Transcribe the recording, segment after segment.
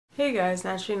Hey guys,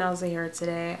 NaturallyNellzy here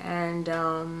today, and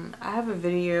I have a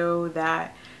video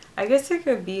that I guess it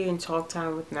could be in talk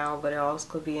time with Nell, but it also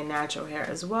could be in natural hair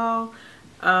as well.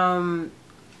 I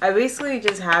basically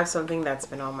just have something that's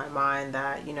been on my mind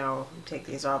that, take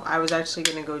these off. I was actually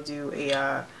going to go do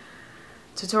a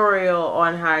tutorial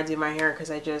on how I do my hair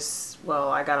because I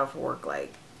got off work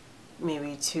like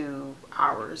maybe 2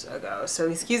 hours ago. So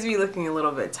excuse me looking a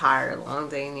little bit tired, long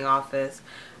day in the office.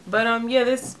 But yeah,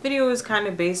 this video is kind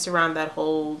of based around that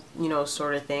whole,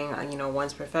 sort of thing,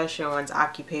 one's profession, one's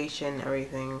occupation,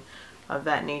 everything of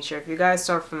that nature. If you guys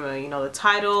start from the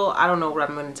title, I don't know what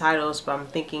I'm going to title this, but I'm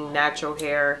thinking natural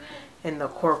hair in the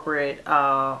corporate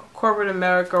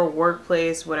America,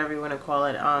 workplace, whatever you want to call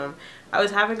it. I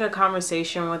was having a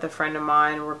conversation with a friend of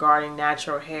mine regarding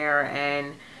natural hair,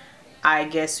 and I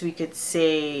guess we could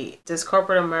say, does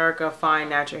corporate America find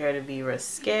natural hair to be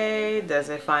risque? Does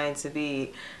it find it to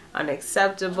be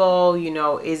unacceptable?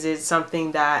 Is it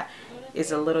something that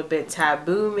is a little bit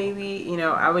taboo maybe?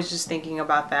 I was just thinking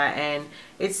about that, and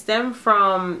it stemmed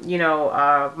from,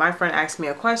 my friend asked me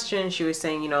a question. She was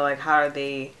saying, like, how do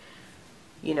they,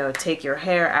 take your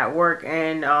hair at work?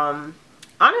 And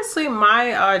honestly,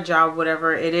 my job,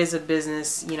 whatever, it is a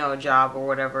business, job or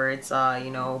whatever. It's,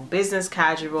 business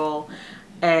casual.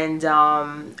 And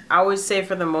I would say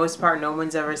for the most part, no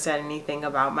one's ever said anything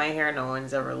about my hair. No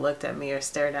one's ever looked at me or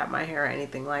stared at my hair or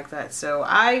anything like that. So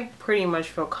I pretty much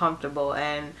feel comfortable.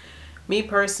 And me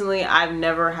personally, I've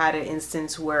never had an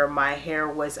instance where my hair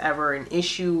was ever an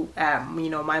issue at,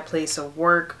 my place of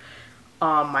work.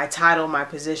 My title, my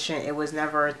position, it was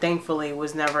never, thankfully, it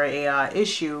was never a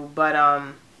issue. But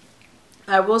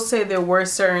I will say there were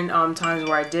certain times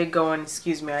where I did go on,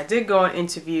 I did go on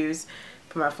interviews,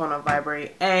 put my phone on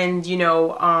vibrate, and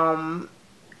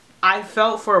I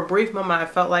felt for a brief moment, I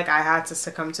felt like I had to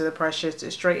succumb to the pressure to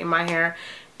straighten my hair.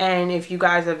 And if you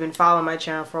guys have been following my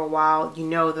channel for a while, you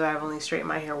know that I've only straightened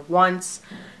my hair once,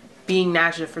 being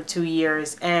natural for 2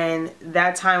 years. And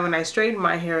that time when I straightened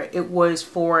my hair, it was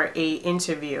for a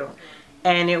interview,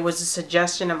 and it was a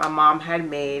suggestion that my mom had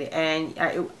made. And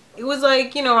it was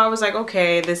like, I was like,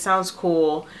 okay, this sounds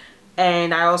cool.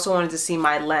 And I also wanted to see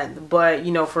my length. But,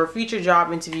 for future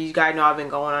job interviews, you guys know I've been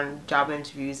going on job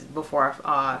interviews before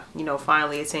I,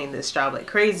 finally attained this job like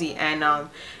crazy. And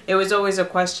it was always a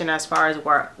question as far as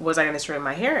where was I going to straighten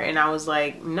my hair. And I was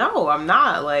like, no, I'm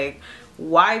not. Like,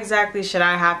 why exactly should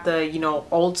I have to,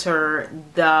 alter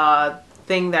the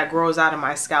thing that grows out of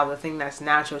my scalp, the thing that's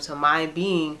natural to my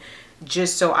being,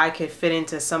 just so I could fit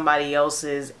into somebody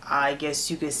else's, I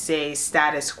guess you could say,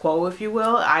 status quo, if you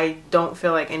will. I don't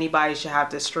feel like anybody should have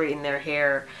to straighten their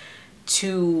hair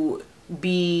to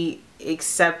be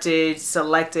accepted,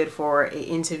 selected for an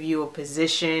interview, a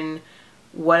position,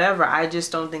 whatever. I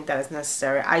just don't think that is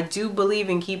necessary. I do believe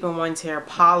in keeping one's hair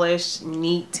polished,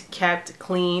 neat, kept,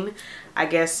 clean. I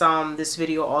guess this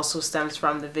video also stems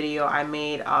from the video I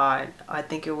made, I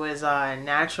think it was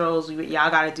naturals, y'all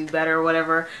gotta do better or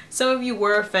whatever. Some of you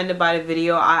were offended by the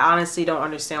video. I honestly don't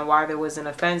understand why there was an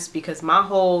offense, because my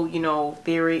whole,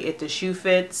 theory, if the shoe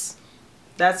fits,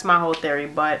 that's my whole theory.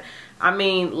 But I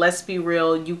mean, let's be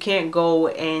real, you can't go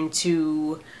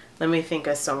into, let me think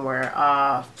of somewhere,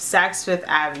 Saks Fifth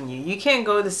Avenue. You can't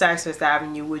go to Saks Fifth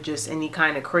Avenue with just any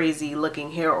kind of crazy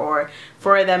looking hair, or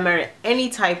for that matter, any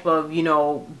type of,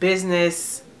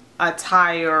 business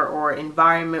attire or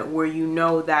environment where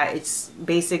that it's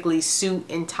basically suit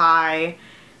and tie,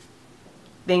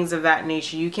 things of that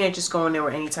nature. You can't just go in there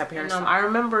with any type of hair. I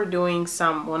remember doing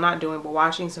some, well, not doing, but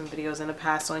watching some videos in the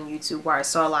past on YouTube where I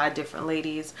saw a lot of different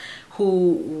ladies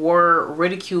who were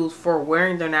ridiculed for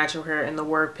wearing their natural hair in the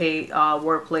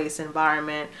workplace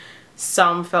environment.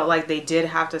 Some felt like they did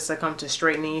have to succumb to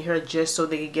straightening your hair just so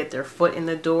they could get their foot in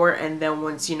the door, and then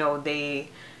once they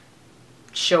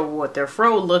show what their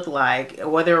fro looked like,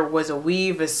 whether it was a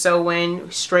weave, a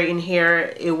sew-in, straightened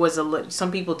hair, it was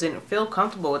some people didn't feel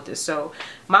comfortable with this. So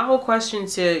my whole question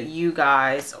to you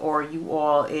guys, or you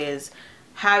all, is,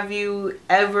 have you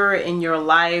ever in your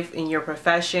life, in your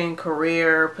profession,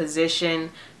 career,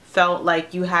 position, felt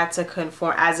like you had to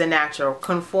conform as a natural,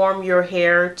 conform your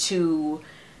hair to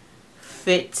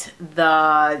fit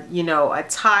the,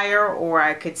 attire, or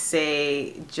I could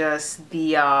say just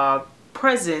the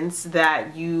presence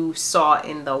that you saw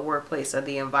in the workplace or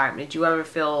the environment? Did you ever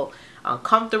feel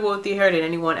uncomfortable with your hair? Did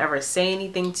anyone ever say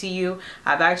anything to you?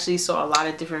 I've actually saw a lot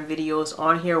of different videos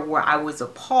on here where I was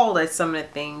appalled at some of the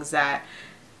things that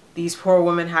these poor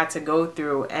women had to go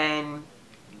through, and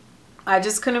I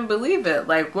just couldn't believe it.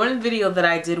 Like, one video that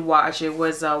I did watch, it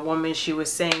was a woman, she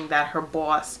was saying that her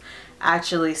boss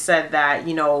actually said that,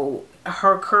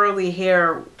 her curly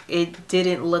hair it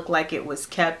didn't look like it was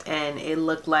kept, and it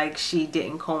looked like she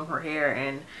didn't comb her hair.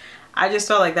 And I just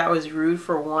felt like that was rude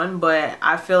for one, but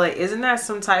I feel like, isn't that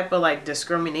some type of like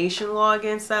discrimination law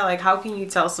against that? Like, how can you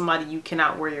tell somebody you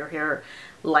cannot wear your hair,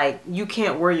 like you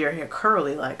can't wear your hair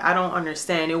curly? Like, I don't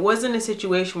understand. It wasn't a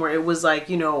situation where it was like,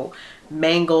 you know,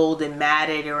 mangled and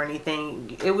matted or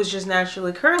anything. It was just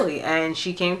naturally curly, and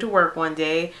she came to work one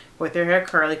day with her hair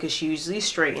curly because she usually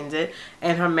straightens it,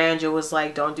 and her manager was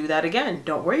like, don't do that again,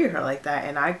 don't wear your hair like that.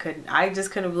 And I just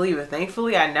couldn't believe it.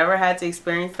 Thankfully I never had to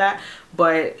experience that,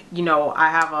 but you know, I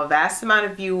have a vast amount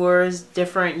of viewers,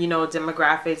 different, you know,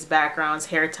 demographics, backgrounds,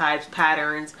 hair types,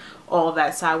 patterns, all of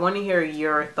that. So I want to hear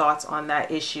your thoughts on that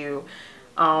issue.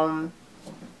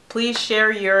 Please share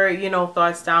your, you know,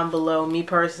 thoughts down below. Me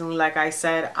personally, like I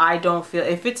said, I don't feel,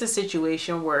 if it's a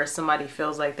situation where somebody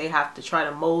feels like they have to try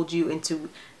to mold you into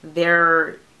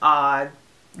their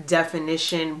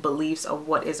definition, beliefs of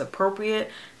what is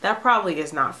appropriate, that probably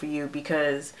is not for you,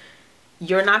 because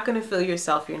you're not going to feel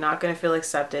yourself, you're not going to feel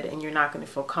accepted, and you're not going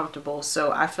to feel comfortable.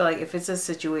 So I feel like if it's a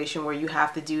situation where you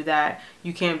have to do that,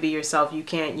 you can't be yourself, you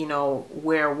can't, you know,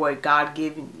 wear what God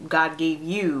gave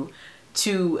you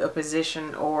to a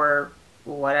position or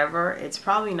whatever, it's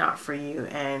probably not for you,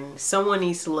 and someone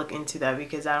needs to look into that,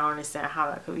 because I don't understand how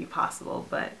that could be possible.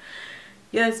 But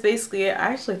yeah, that's basically it.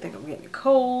 I actually think I'm getting a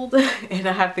cold and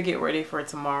I have to get ready for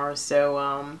tomorrow.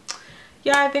 So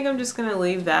yeah, I think I'm just gonna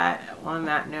leave that on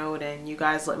that note, and you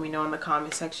guys let me know in the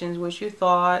comment sections what you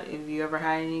thought, if you ever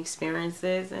had any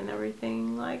experiences and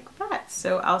everything like that.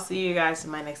 So I'll see you guys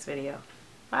in my next video.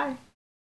 Bye.